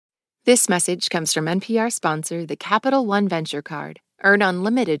This message comes from NPR sponsor, the Capital One Venture Card. Earn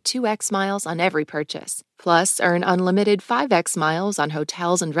unlimited 2x miles on every purchase. Plus, earn unlimited 5x miles on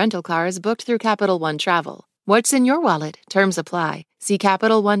hotels and rental cars booked through Capital One Travel. What's in your wallet? Terms apply. See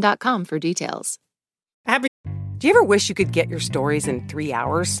CapitalOne.com for details. Do you ever wish you could get your stories in 3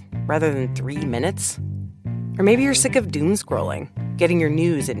 hours rather than 3 minutes? Or maybe you're sick of doom scrolling, getting your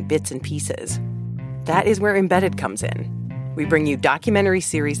news in bits and pieces. That is where Embedded comes in. We bring you documentary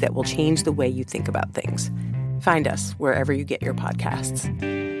series that will change the way you think about things. Find us wherever you get your podcasts.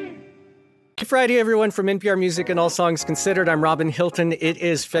 Happy Friday, everyone, from NPR Music and All Songs Considered. I'm Robin Hilton. It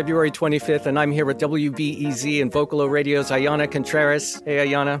is February 25th, and I'm here with WBEZ and Vocalo Radio's Ayanna Contreras. Hey,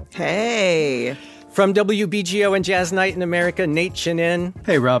 Ayanna. Hey. From WBGO and Jazz Night in America, Nate Chinin.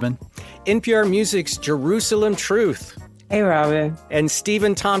 Hey, Robin. NPR Music's Jerusalem Truth. Hey, Robin. And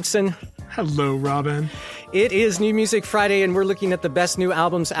Stephen Thompson. Hello, Robin. It is New Music Friday, and we're looking at the best new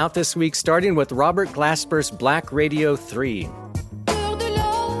albums out this week, starting with Robert Glasper's Black Radio 3.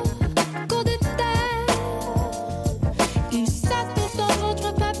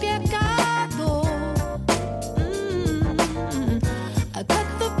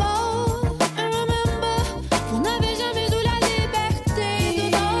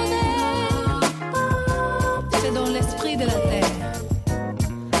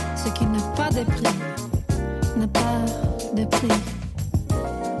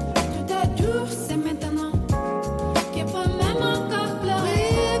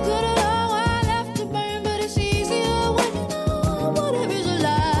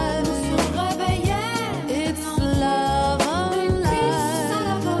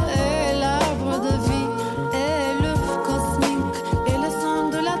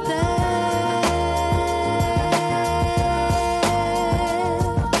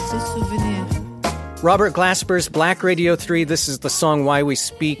 Robert Glasper's Black Radio 3, this is the song Why We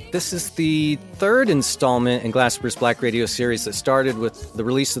Speak. This is the third installment in Glasper's Black Radio series that started with the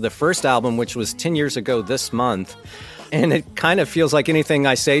release of the first album, which was 10 years ago this month. And it kind of feels like anything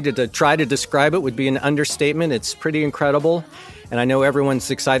I say to try to describe it would be an understatement. It's pretty incredible. And I know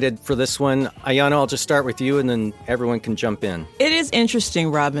everyone's excited for this one. Ayanna, I'll just start with you, and then everyone can jump in. It is interesting,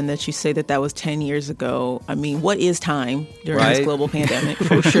 Robin, that you say that was 10 years ago. I mean, what is time during this global pandemic,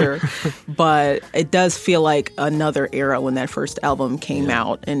 for sure? But it does feel like another era when that first album came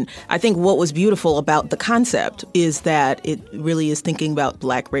out. And I think what was beautiful about the concept is that it really is thinking about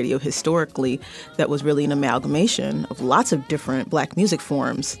Black radio historically. That was really an amalgamation of lots of different Black music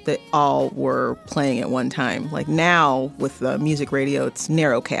forms that all were playing at one time. Like now, with the music radio, it's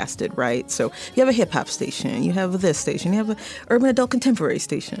narrowcasted, right? So you have a hip hop station, you have this station, you have an urban adult contemporary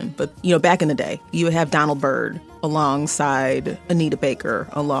station. But, you know, back in the day, you would have Donald Byrd alongside Anita Baker,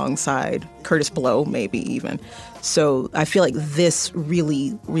 alongside Curtis Blow, maybe even. So I feel like this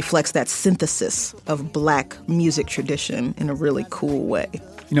really reflects that synthesis of Black music tradition in a really cool way.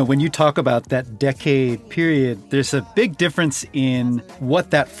 You know, when you talk about that decade period, there's a big difference in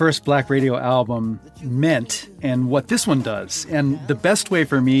what that first Black radio album meant and what this one does. And the best way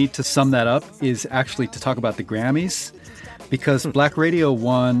for me to sum that up is actually to talk about the Grammys, because Black Radio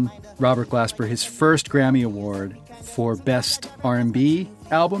won Robert Glasper his first Grammy Award for Best R&B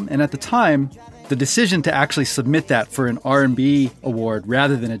Album. And at the time, the decision to actually submit that for an R&B award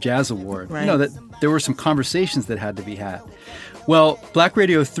rather than a jazz award, right. You know, that there were some conversations that had to be had. Well, Black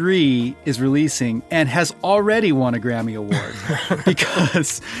Radio 3 is releasing and has already won a Grammy Award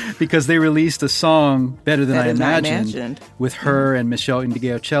because they released a song, Better Than I Imagined, with her and Michelle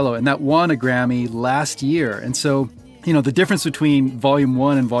Ndegeocello, and that won a Grammy last year. And so, you know, the difference between Volume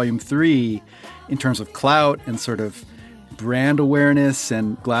 1 and Volume 3 in terms of clout and sort of brand awareness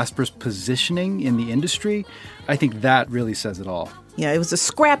and Glasper's positioning in the industry, I think that really says it all. Yeah, it was a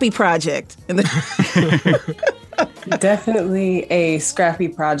scrappy project. Definitely a scrappy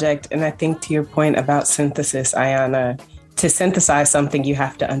project. And I think to your point about synthesis, Ayanna, to synthesize something, you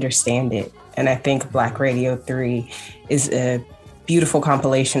have to understand it. And I think Black Radio 3 is a beautiful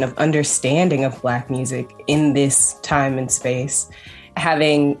compilation of understanding of Black music in this time and space.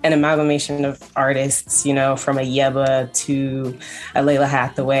 Having an amalgamation of artists, you know, from a Yeba to a Layla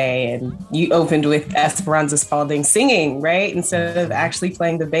Hathaway. And you opened with Esperanza Spalding singing, right? Instead of actually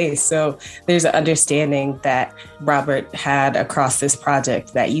playing the bass. So there's an understanding that Robert had across this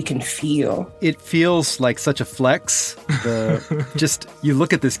project that you can feel. It feels like such a flex. Just, you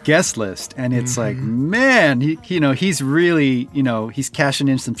look at this guest list and it's like, man, he's really, he's cashing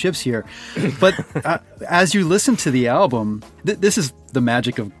in some chips here. But as you listen to the album, this is the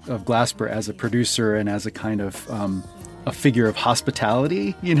magic of Glasper as a producer and as a kind of a figure of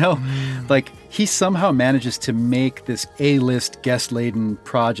hospitality, you know? Like, he somehow manages to make this A-list guest-laden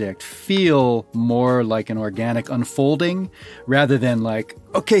project feel more like an organic unfolding rather than like,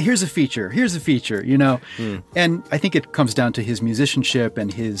 okay, here's a feature, you know? And I think it comes down to his musicianship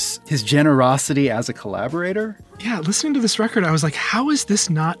and his generosity as a collaborator. Yeah, listening to this record, I was like, how is this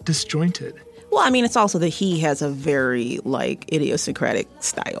not disjointed? Well, I mean, it's also that he has a very, like, idiosyncratic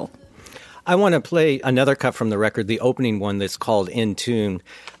style. I want to play another cut from the record, the opening one that's called In Tune.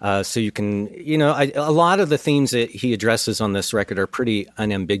 So you can, you know, a lot of the themes that he addresses on this record are pretty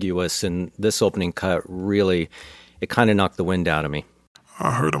unambiguous. And this opening cut really, it kind of knocked the wind out of me.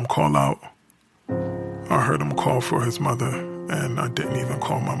 I heard him call out. I heard him call for his mother, and I didn't even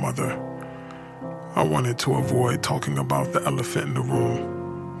call my mother. I wanted to avoid talking about the elephant in the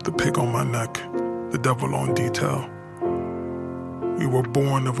room, the pig on my neck, the devil on detail. We were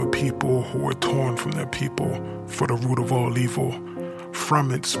born of a people who were torn from their people for the root of all evil.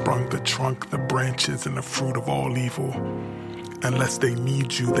 From it sprung the trunk, the branches, and the fruit of all evil. Unless they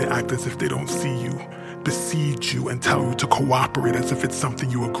need you, they act as if they don't see you, besiege you and tell you to cooperate as if it's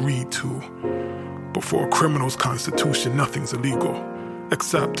something you agreed to. But for a criminal's constitution, nothing's illegal,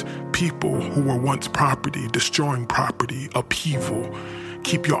 except people who were once property, destroying property, upheaval.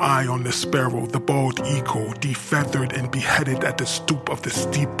 Keep your eye on the sparrow, the bald eagle, defeathered and beheaded at the stoop of the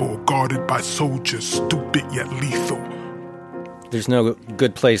steeple, guarded by soldiers, stupid yet lethal. There's no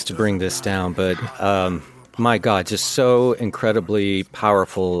good place to bring this down, but my God, just so incredibly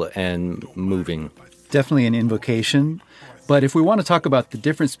powerful and moving. Definitely an invocation. But if we want to talk about the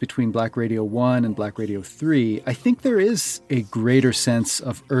difference between Black Radio 1 and Black Radio 3, I think there is a greater sense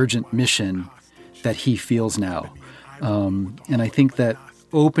of urgent mission that he feels now. And I think that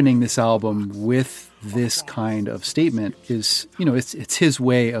opening this album with this kind of statement is, you know, it's his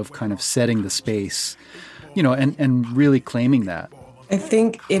way of kind of setting the space, you know, and really claiming that. I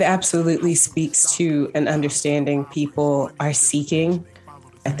think it absolutely speaks to an understanding people are seeking.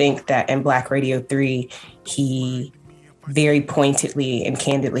 I think that in Black Radio 3, he very pointedly and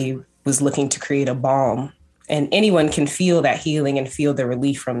candidly was looking to create a balm. And anyone can feel that healing and feel the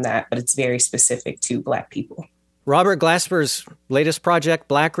relief from that, but it's very specific to Black people. Robert Glasper's latest project,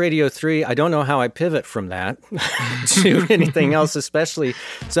 Black Radio 3, I don't know how I pivot from that to anything else, especially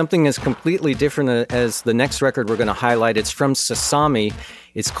something as completely different as the next record we're going to highlight. It's from Sasami.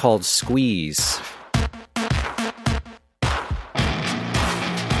 It's called Squeeze.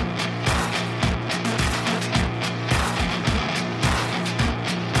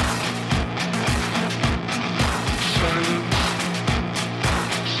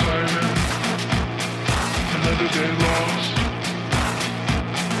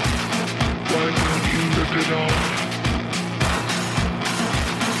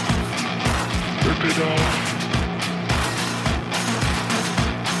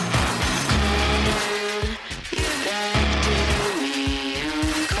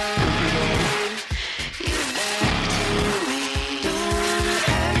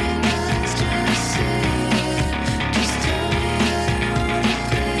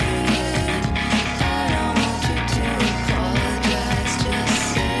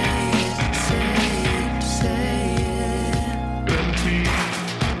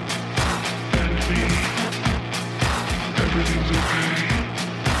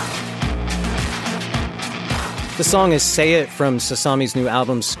 The song is Say It from Sasami's new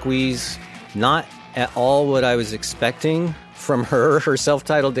album, Squeeze. Not at all what I was expecting from her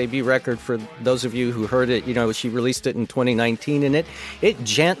self-titled debut record. For those of you who heard it, you know, she released it in 2019, and it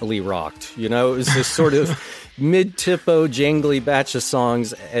gently rocked. You know, it was this sort of mid-tempo, jangly batch of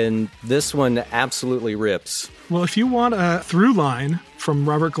songs, and this one absolutely rips. Well, if you want a through line from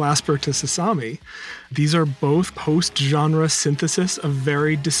Robert Glasper to Sasami, these are both post-genre synthesis of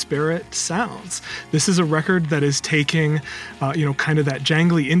very disparate sounds. This is a record that is taking, kind of that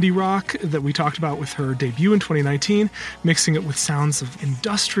jangly indie rock that we talked about with her debut in 2019, mixing it with sounds of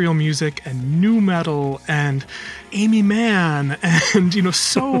industrial music and nu metal and Amy Mann and,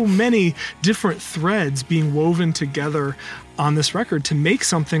 so many different threads being woven together on this record to make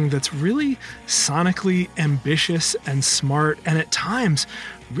something that's really sonically ambitious and smart and at times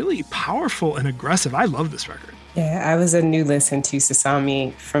really powerful and aggressive. I love this record. Yeah, I was a new listen to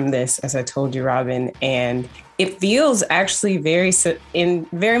Sasami from this, as I told you, Robin, and it feels actually very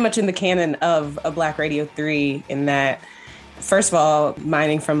much in the canon of a Black Radio 3 in that, first of all,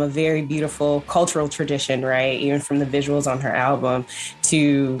 mining from a very beautiful cultural tradition, right? Even from the visuals on her album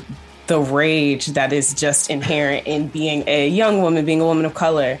to the rage that is just inherent in being a young woman, being a woman of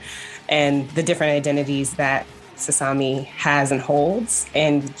color, and the different identities that Sasami has and holds,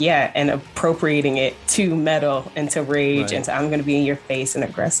 and appropriating it to metal and to rage and to I'm going to be in your face and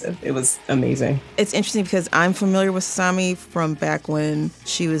aggressive. It was amazing. It's interesting because I'm familiar with Sasami from back when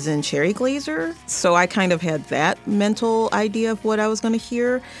she was in Cherry Glazer, so I kind of had that mental idea of what I was going to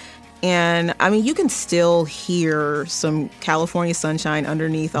hear. And I mean, you can still hear some California sunshine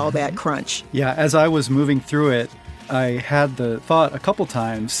underneath all that crunch. Yeah, as I was moving through it, I had the thought a couple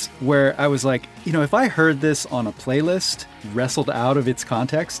times where I was like, if I heard this on a playlist wrestled out of its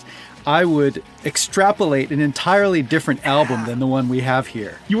context, I would extrapolate an entirely different album than the one we have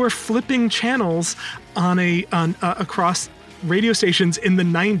here. You were flipping channels across radio stations in the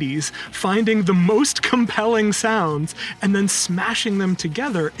 90s, finding the most compelling sounds and then smashing them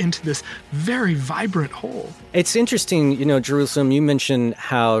together into this very vibrant whole. It's interesting, Jerusalem, you mentioned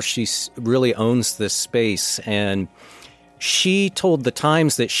how she really owns this space, and she told the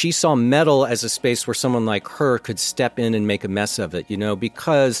Times that she saw metal as a space where someone like her could step in and make a mess of it,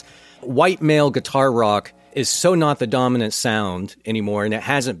 because white male guitar rock is so not the dominant sound anymore, and it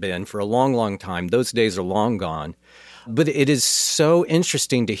hasn't been for a long, long time. Those days are long gone. But it is so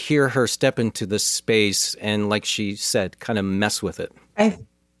interesting to hear her step into this space and, like she said, kind of mess with it. I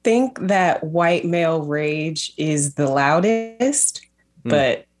think that white male rage is the loudest,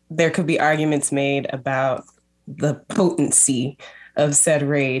 but there could be arguments made about the potency of said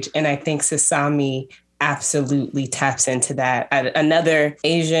rage. And I think Sasami absolutely taps into that. Another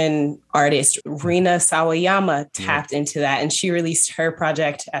Asian artist, Rina Sawayama, tapped into that. And she released her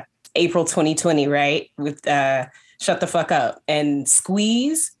project at April 2020, right? With Shut the Fuck Up and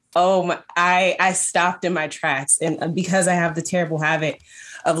Squeeze. Oh my, I stopped in my tracks. And because I have the terrible habit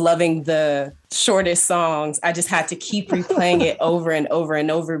of loving the shortest songs, I just had to keep replaying it over and over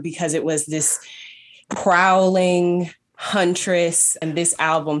and over because it was this prowling huntress. And this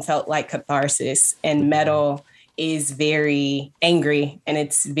album felt like catharsis, and metal is very angry and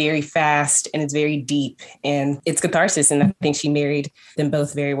it's very fast and it's very deep and it's catharsis. And I think she married them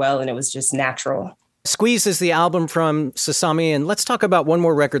both very well, and it was just natural. Squeeze is the album from Sasami, and let's talk about one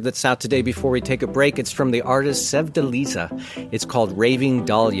more record that's out today before we take a break. It's from the artist Sevdaliza. It's called Raving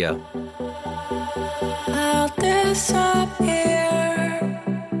Dahlia. I'll disappear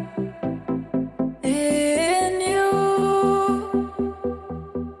in you,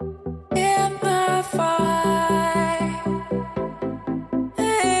 in the fight,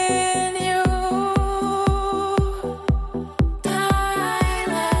 in you,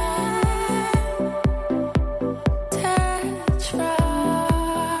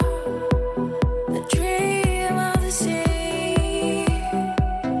 the dream of the sea,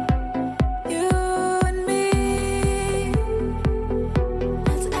 you and me,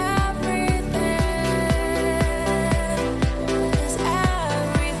 that's everything, is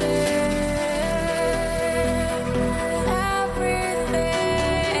everything,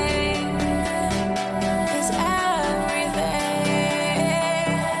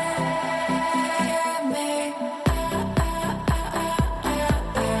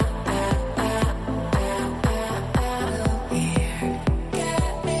 is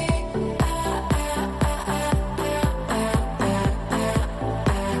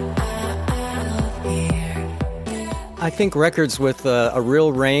I think records with a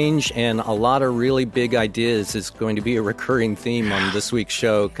real range and a lot of really big ideas is going to be a recurring theme on this week's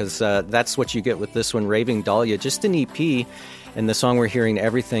show, because that's what you get with this one, Raving Dahlia, just an EP, and the song we're hearing,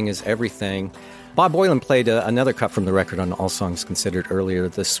 Everything is Everything. Bob Boilen played another cut from the record on All Songs Considered earlier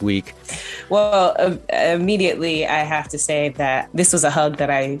this week. Well, immediately I have to say that this was a hug that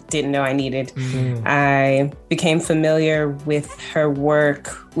I didn't know I needed. Mm-hmm. I became familiar with her work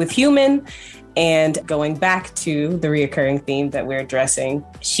with Human, and going back to the reoccurring theme that we're addressing,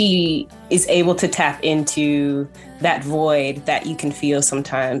 she is able to tap into that void that you can feel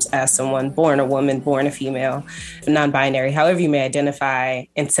sometimes as someone born a woman, born a female, non-binary, however you may identify,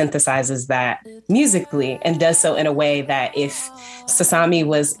 and synthesizes that musically, and does so in a way that if Sasami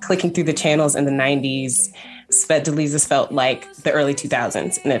was clicking through the channels in the 90s, Sevdaliza felt like the early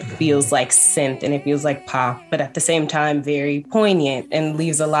 2000s, and it feels like synth and it feels like pop, but at the same time very poignant and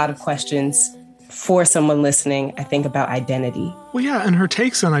leaves a lot of questions for someone listening, I think, about identity. Well, yeah, and her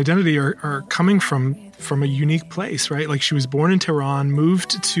takes on identity are coming from a unique place, right? Like, she was born in Tehran,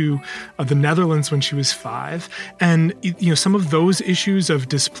 moved to the Netherlands when she was 5, and some of those issues of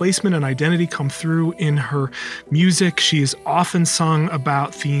displacement and identity come through in her music. She has often sung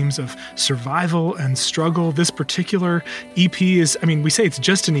about themes of survival and struggle. This particular EP is, we say it's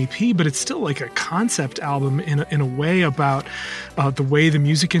just an EP, but it's still like a concept album in a way about the way the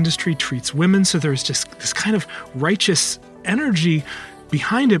music industry treats women. So there's just this kind of righteous energy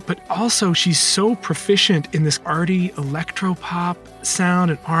behind it, but also she's so proficient in this arty electropop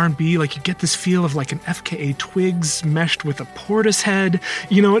sound and R&B. Like, you get this feel of like an FKA Twigs meshed with a Portishead.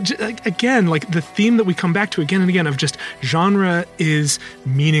 You know, again, like the theme that we come back to again and again of just genre is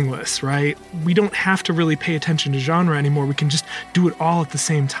meaningless, right? We don't have to really pay attention to genre anymore. We can just do it all at the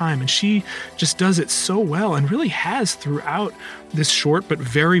same time. And she just does it so well and really has throughout this short but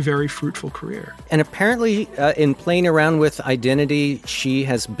very, very fruitful career. And apparently, in playing around with identity, she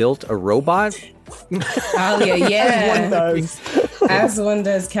has built a robot. Dahlia, yeah. As one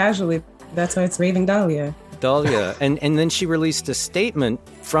does casually. That's why it's Raving Dahlia. Dahlia. And then she released a statement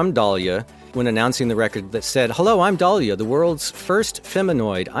from Dahlia when announcing the record that said, "Hello, I'm Dahlia, the world's first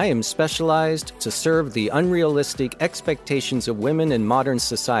feminoid. I am specialized to serve the unrealistic expectations of women in modern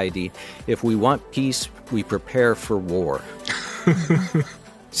society. If we want peace, we prepare for war."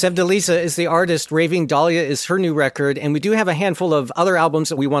 Sevdalisa is the artist. Raving Dahlia is her new record, and we do have a handful of other albums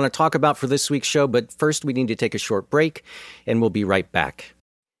that we want to talk about for this week's show, but first we need to take a short break, and we'll be right back.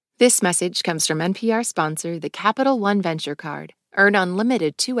 This message comes from NPR sponsor, the Capital One Venture Card. Earn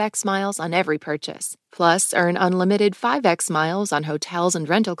unlimited 2x miles on every purchase. Plus, earn unlimited 5x miles on hotels and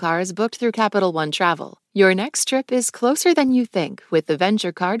rental cars booked through Capital One Travel. Your next trip is closer than you think with the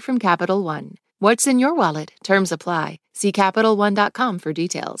Venture Card from Capital One. What's in your wallet? Terms apply. See CapitalOne.com for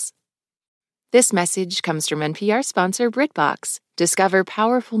details. This message comes from NPR sponsor BritBox. Discover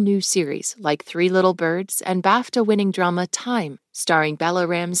powerful new series like Three Little Birds and BAFTA-winning drama Time, starring Bella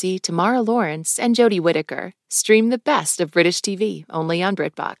Ramsey, Tamara Lawrence, and Jodie Whittaker. Stream the best of British TV only on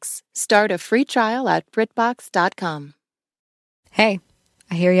BritBox. Start a free trial at BritBox.com. Hey,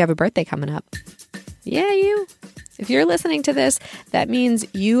 I hear you have a birthday coming up. Yeah, you. If you're listening to this, that means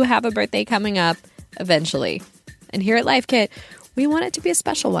you have a birthday coming up eventually. And here at Life Kit, we want it to be a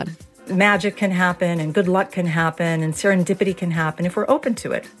special one. Magic can happen and good luck can happen and serendipity can happen if we're open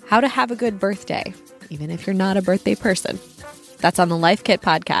to it. How to have a good birthday, even if you're not a birthday person. That's on the Life Kit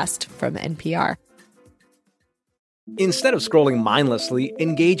podcast from NPR. Instead of scrolling mindlessly,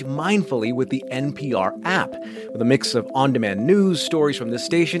 engage mindfully with the NPR app. With a mix of on-demand news, stories from this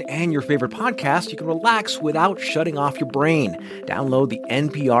station, and your favorite podcast, you can relax without shutting off your brain. Download the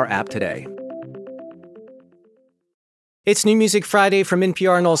NPR app today. It's New Music Friday from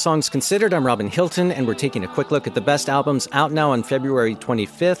NPR and All Songs Considered. I'm Robin Hilton, and we're taking a quick look at the best albums out now on February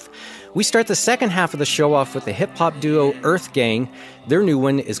 25th. We start the second half of the show off with the hip-hop duo Earth Gang. Their new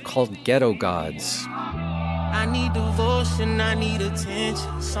one is called Ghetto Gods. I need devotion, I need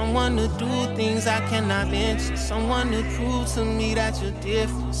attention. Someone to do things I cannot mention. Someone to prove to me that you're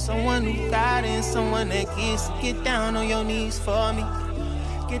different. Someone who guidance, someone that gets. Get down on your knees for me.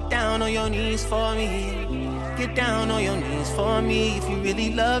 Get down on your knees for me. Get down on your knees for me. If you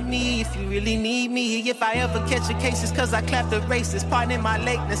really love me, if you really need me. If I ever catch a case, it's cause I clapped the racist. Pardon my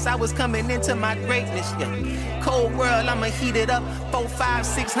lateness, I was coming into my greatness, yeah. Cold world, I'ma heat it up. 4, 5,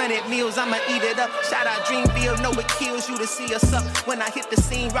 600 meals, I'ma eat it up. Shout out Dreamville, know it kills you to see us up. When I hit the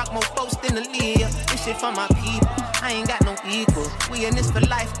scene, rock more folks than the lead. This shit for my people, I ain't got no equal. We in this for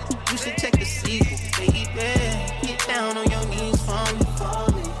life, you should check the sequel, baby. Get down on your knees for me.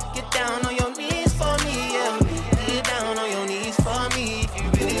 Get down on your knees for me, yeah. Get down on your knees for me. If you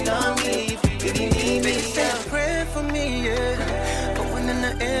really love me, if you really need me, yeah. Pray for me, yeah. Going in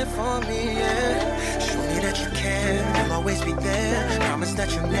the air for me, yeah. Show me that you care, I'll always be there. Promise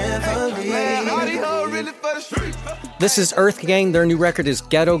that you'll never leave. This is Earth Gang. Their new record is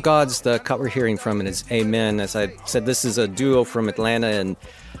Ghetto Gods. The cut we're hearing from it is Amen. As I said, this is a duo from Atlanta, and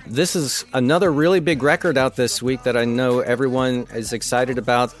this is another really big record out this week that I know everyone is excited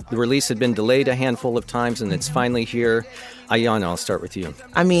about. The release had been delayed a handful of times, and it's finally here. Ayanna, I'll start with you.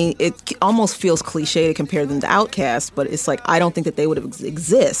 I mean, it almost feels cliche to compare them to Outkast, but it's like I don't think that they would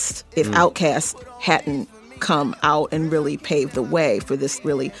exist if Outkast hadn't come out and really paved the way for this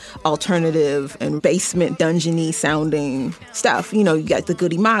really alternative and basement dungeon-y sounding stuff. You know, you got the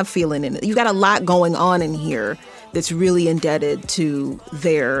Goody Mob feeling in it. You got a lot going on in here that's really indebted to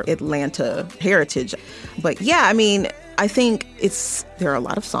their Atlanta heritage. But yeah, I mean, I think there are a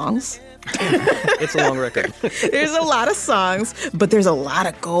lot of songs. It's a long record. There's a lot of songs, but there's a lot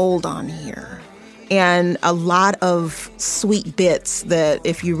of gold on here. And a lot of sweet bits that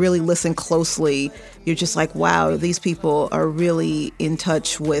if you really listen closely, you're just like, wow, these people are really in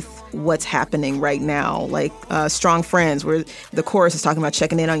touch with what's happening right now. Like Strong Friends, where the chorus is talking about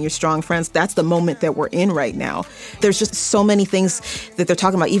checking in on your strong friends. That's the moment that we're in right now. There's just so many things that they're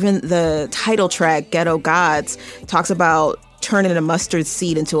talking about. Even the title track, Ghetto Gods, talks about turning a mustard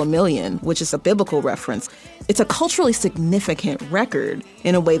seed into a million, which is a biblical reference. It's a culturally significant record.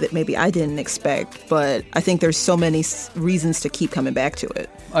 in a way that maybe I didn't expect. But I think there's so many reasons to keep coming back to it.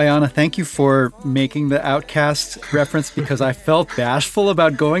 Ayana, thank you for making the Outkast reference because I felt bashful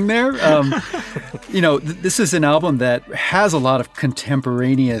about going there. This is an album that has a lot of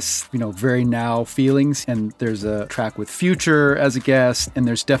contemporaneous, very now feelings. And there's a track with Future as a guest, and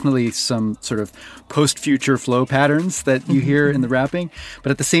there's definitely some sort of post-Future flow patterns that you hear in the rapping.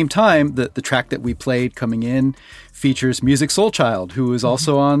 But at the same time, the track that we played coming in features Musiq Soulchild, who is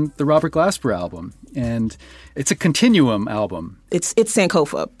also on the Robert Glasper album. And it's a continuum album. It's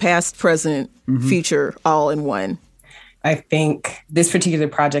Sankofa, past, present, future, all in one. I think this particular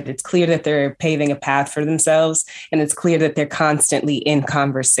project, it's clear that they're paving a path for themselves, and it's clear that they're constantly in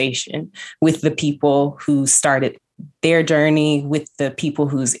conversation with the people who started their journey, with the people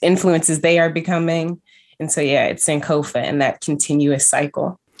whose influences they are becoming. And so, yeah, it's Sankofa and that continuous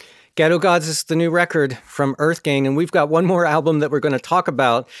cycle. Ghetto Gods is the new record from Earth Gang, and we've got one more album that we're going to talk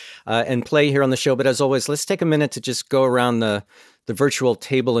about and play here on the show. But as always, let's take a minute to just go around the virtual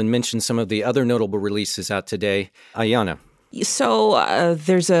table and mention some of the other notable releases out today. Ayana. So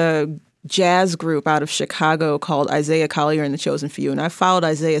there's a jazz group out of Chicago called Isaiah Collier and the Chosen Few, and I followed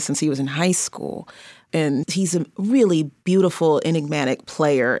Isaiah since he was in high school. And he's a really beautiful, enigmatic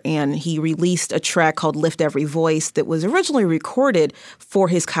player. And he released a track called Lift Every Voice that was originally recorded for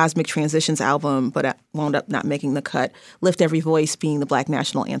his Cosmic Transitions album, but wound up not making the cut. Lift Every Voice being the Black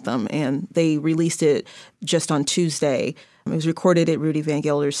National Anthem. And they released it just on Tuesday. It was recorded at Rudy Van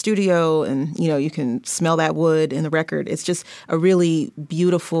Gelder's studio, and, you can smell that wood in the record. It's just a really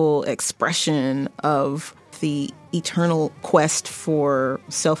beautiful expression of the eternal quest for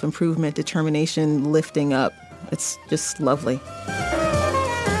self-improvement, determination, lifting up. It's just lovely.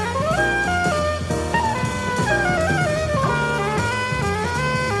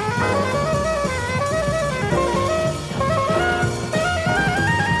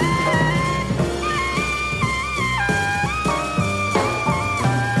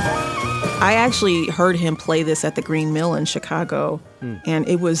 I actually heard him play this at the Green Mill in Chicago, and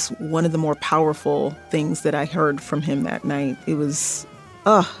it was one of the more powerful things that I heard from him that night. It was,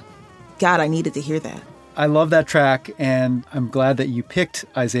 God, I needed to hear that. I love that track, and I'm glad that you picked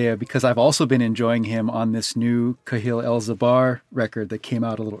Isaiah because I've also been enjoying him on this new Kahil El-Zabar record that came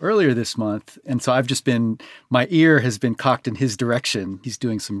out a little earlier this month. And so my ear has been cocked in his direction. He's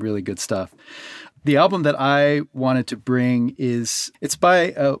doing some really good stuff. The album that I wanted to bring it's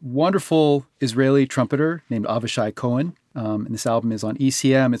by a wonderful Israeli trumpeter named Avishai Cohen. And this album is on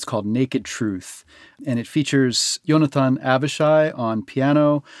ECM. It's called Naked Truth. And it features Yonatan Avishai on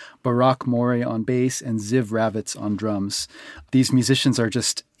piano, Barak Mori on bass, and Ziv Ravitz on drums. These musicians are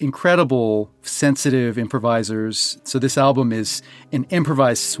just incredible, sensitive improvisers. So this album is an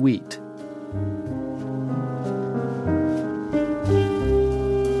improvised suite.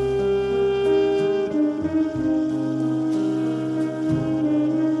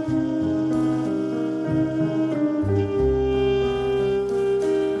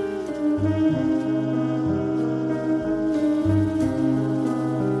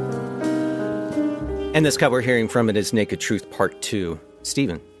 And this cut we're hearing from it is Naked Truth Part 2.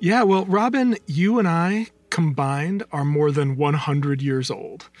 Stephen. Yeah, well, Robin, you and I combined are more than 100 years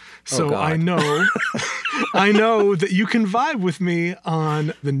old. So I know that you can vibe with me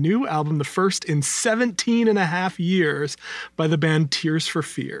on the new album, the first in 17 and a half years by the band Tears for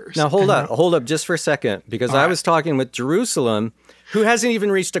Fears. Now, hold up just for a second, because I was talking with Jerusalem, who hasn't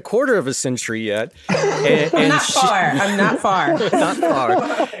even reached a quarter of a century yet. I'm not far. Not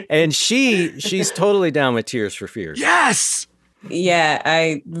far. And she's totally down with Tears for Fears. Yes! Yeah,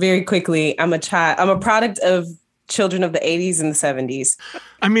 I'm a product of children of the 80s and the 70s.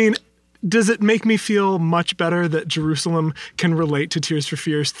 I mean, does it make me feel much better that Jerusalem can relate to Tears for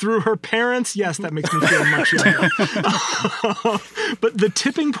Fears through her parents? Yes, that makes me feel much younger. But the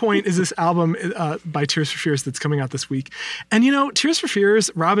tipping point is this album by Tears for Fears that's coming out this week. And, Tears for Fears,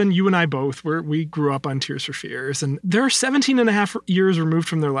 Robin, you and I both, we grew up on Tears for Fears. And they're 17 and a half years removed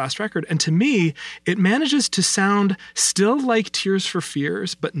from their last record. And to me, it manages to sound still like Tears for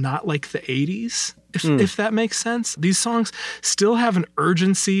Fears, but not like the 80s. If that makes sense. These songs still have an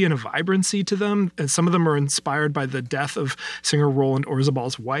urgency and a vibrancy to them, and some of them are inspired by the death of singer Roland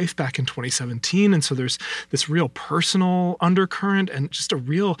Orzabal's wife back in 2017, and so there's this real personal undercurrent and just a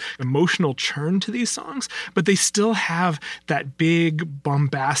real emotional churn to these songs, but they still have that big,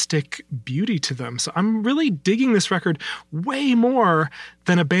 bombastic beauty to them. So I'm really digging this record way more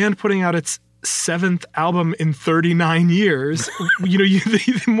than a band putting out its 7th album in 39 years,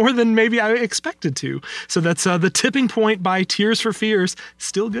 more than maybe I expected to. So that's The Tipping Point by Tears for Fears.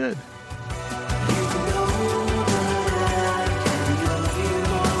 Still good.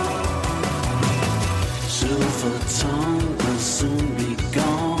 tongue will soon be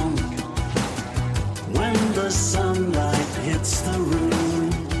gone when the sunlight hits the room.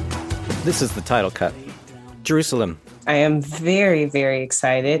 This is the title cut. Jerusalem. I am very, very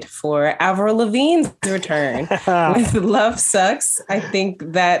excited for Avril Lavigne's return with Love Sucks. I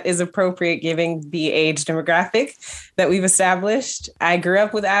think that is appropriate given the age demographic that we've established. I grew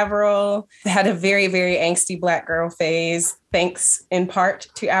up with Avril, had a very, very angsty Black girl phase, thanks in part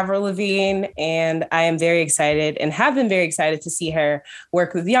to Avril Lavigne. And I am very excited and have been very excited to see her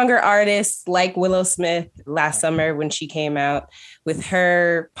work with younger artists like Willow Smith last summer when she came out with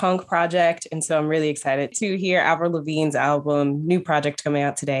her punk project. And so I'm really excited to hear Avril Lavigne's album, new project coming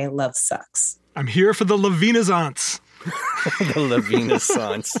out today, Love Sucks. I'm here for the Lavinaissance. The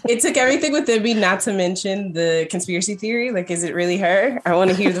Lavinaissance. It took everything within me not to mention the conspiracy theory. Like, is it really her? I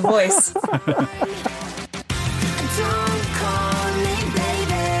want to hear the voice. Don't call me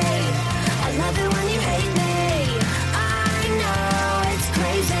baby. I love it when you hate me. I know it's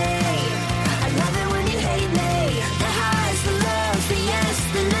crazy. I love it when you hate me. The highs, the lows, the yes,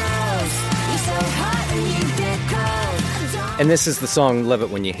 the no's. You're so hot and you get cold. And this is the song Love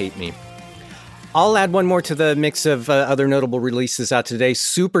It When You Hate Me. I'll add one more to the mix of other notable releases out today.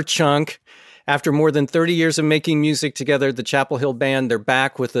 Superchunk. After more than 30 years of making music together, the Chapel Hill Band, they're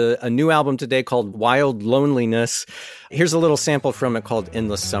back with a new album today called Wild Loneliness. Here's a little sample from it called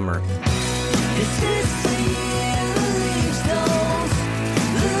Endless Summer.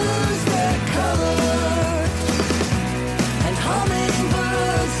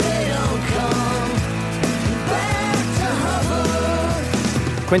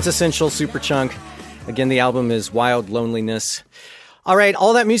 Quintessential Superchunk. Again, the album is Wild Loneliness. All right,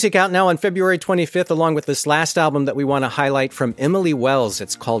 all that music out now on February 25th, along with this last album that we want to highlight from Emily Wells.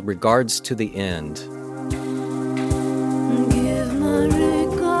 It's called Regards to the End. Give my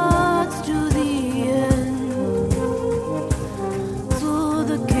regards to the end, to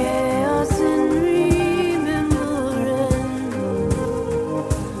the chaos and remembering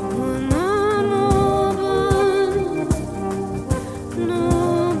when I'm open,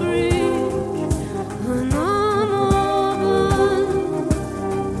 no breach, when I'm open,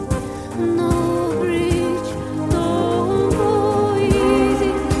 no breach. Don't go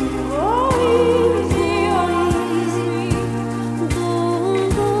easy, go easy,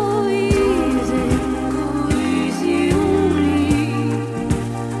 don't go easy, go easy on me.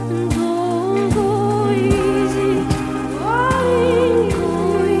 Don't go easy,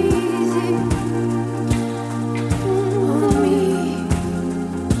 go easy on me.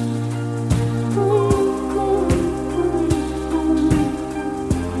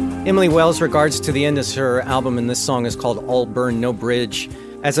 Emily Wells, Regards to the End is her album, and this song is called All Burn, No Bridge.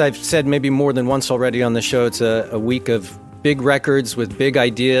 As I've said maybe more than once already on the show, it's a week of big records with big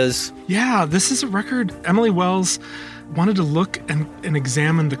ideas. Yeah, this is a record. Emily Wells wanted to look and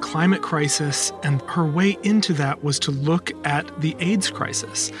examine the climate crisis, and her way into that was to look at the AIDS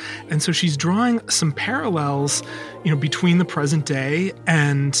crisis. And so she's drawing some parallels, between the present day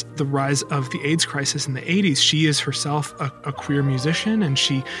and the rise of the AIDS crisis in the 80s. She is herself a queer musician, and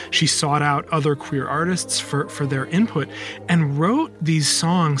she sought out other queer artists for their input and wrote these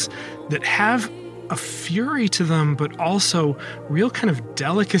songs that have a fury to them, but also real kind of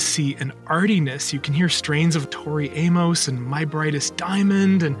delicacy and artiness. You can hear strains of Tori Amos and My Brightest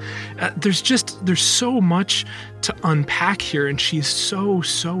Diamond, and there's so much to unpack here, and she's so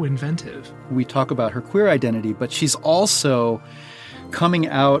inventive. We talk about her queer identity, but she's also coming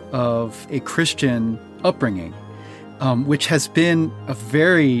out of a Christian upbringing, which has been a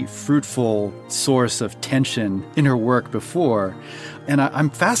very fruitful source of tension in her work before. And I'm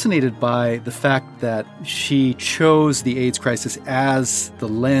fascinated by the fact that she chose the AIDS crisis as the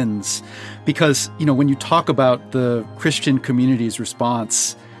lens, because, when you talk about the Christian community's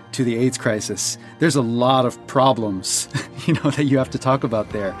response to the AIDS crisis, there's a lot of problems, that you have to talk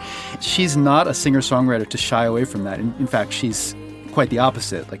about there. She's not a singer-songwriter to shy away from that. In fact, she's quite the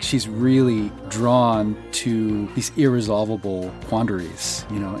opposite. Like, she's really drawn to these irresolvable quandaries,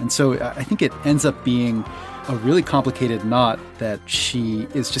 And so I think it ends up being a really complicated knot that she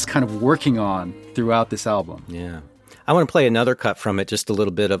is just kind of working on throughout this album. Yeah. I want to play another cut from it, just a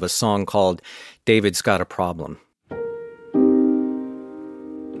little bit of a song called David's Got a Problem.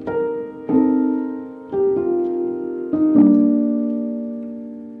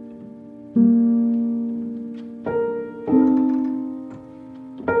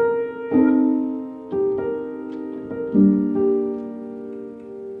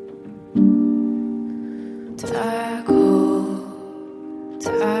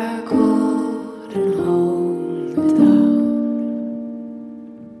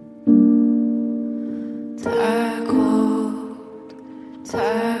 I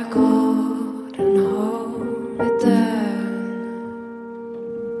Tackled and hold me down.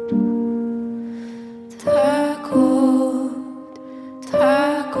 Tackled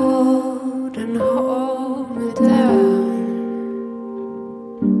and hold me down.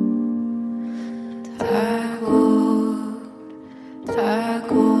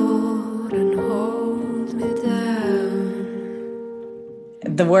 Tackled and hold me down.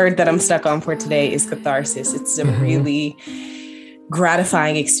 The word that I'm stuck on for today is catharsis. It's a really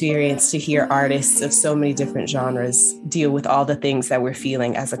gratifying experience to hear artists of so many different genres deal with all the things that we're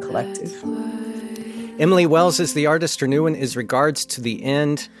feeling as a collective. Emily Wells is the artist. Her new one is Regards to the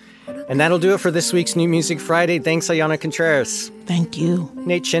End. And that'll do it for this week's New Music Friday. Thanks, Ayanna Contreras. Thank you.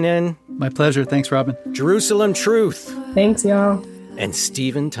 Nate Chinen. My pleasure. Thanks, Robin. Jerusalem Truth. Thanks, y'all. And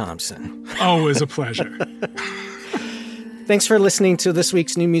Stephen Thompson. Always a pleasure. Thanks for listening to this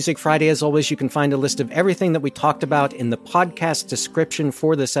week's New Music Friday. As always, you can find a list of everything that we talked about in the podcast description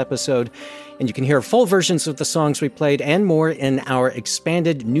for this episode. And you can hear full versions of the songs we played and more in our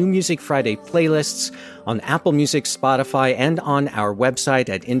expanded New Music Friday playlists on Apple Music, Spotify, and on our website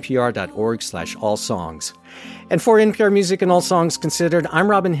at npr.org/allsongs. And for NPR Music and All Songs Considered,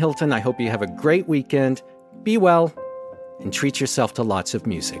 I'm Robin Hilton. I hope you have a great weekend. Be well and treat yourself to lots of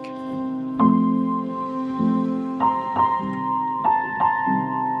music.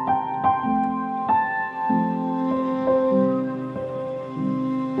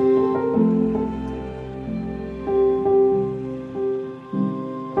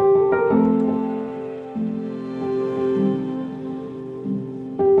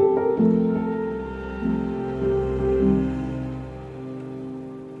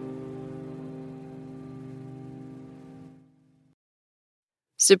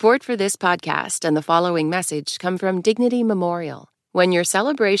 Support for this podcast and the following message come from Dignity Memorial. When your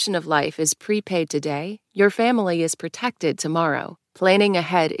celebration of life is prepaid today, your family is protected tomorrow. Planning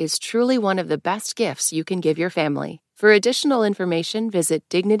ahead is truly one of the best gifts you can give your family. For additional information, visit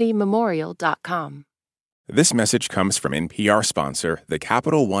DignityMemorial.com. This message comes from NPR sponsor, the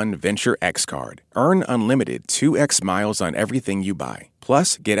Capital One Venture X Card. Earn unlimited 2x miles on everything you buy.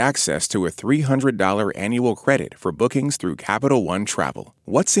 Plus, get access to a $300 annual credit for bookings through Capital One Travel.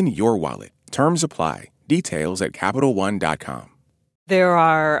 What's in your wallet? Terms apply. Details at CapitalOne.com. There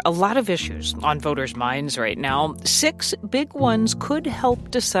are a lot of issues on voters' minds right now. 6 big ones could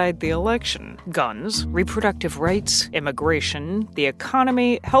help decide the election: guns, reproductive rights, immigration, the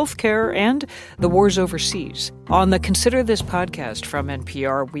economy, healthcare, and the wars overseas. On the Consider This podcast from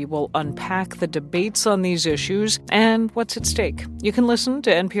NPR, we will unpack the debates on these issues and what's at stake. You can listen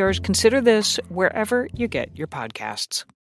to NPR's Consider This wherever you get your podcasts.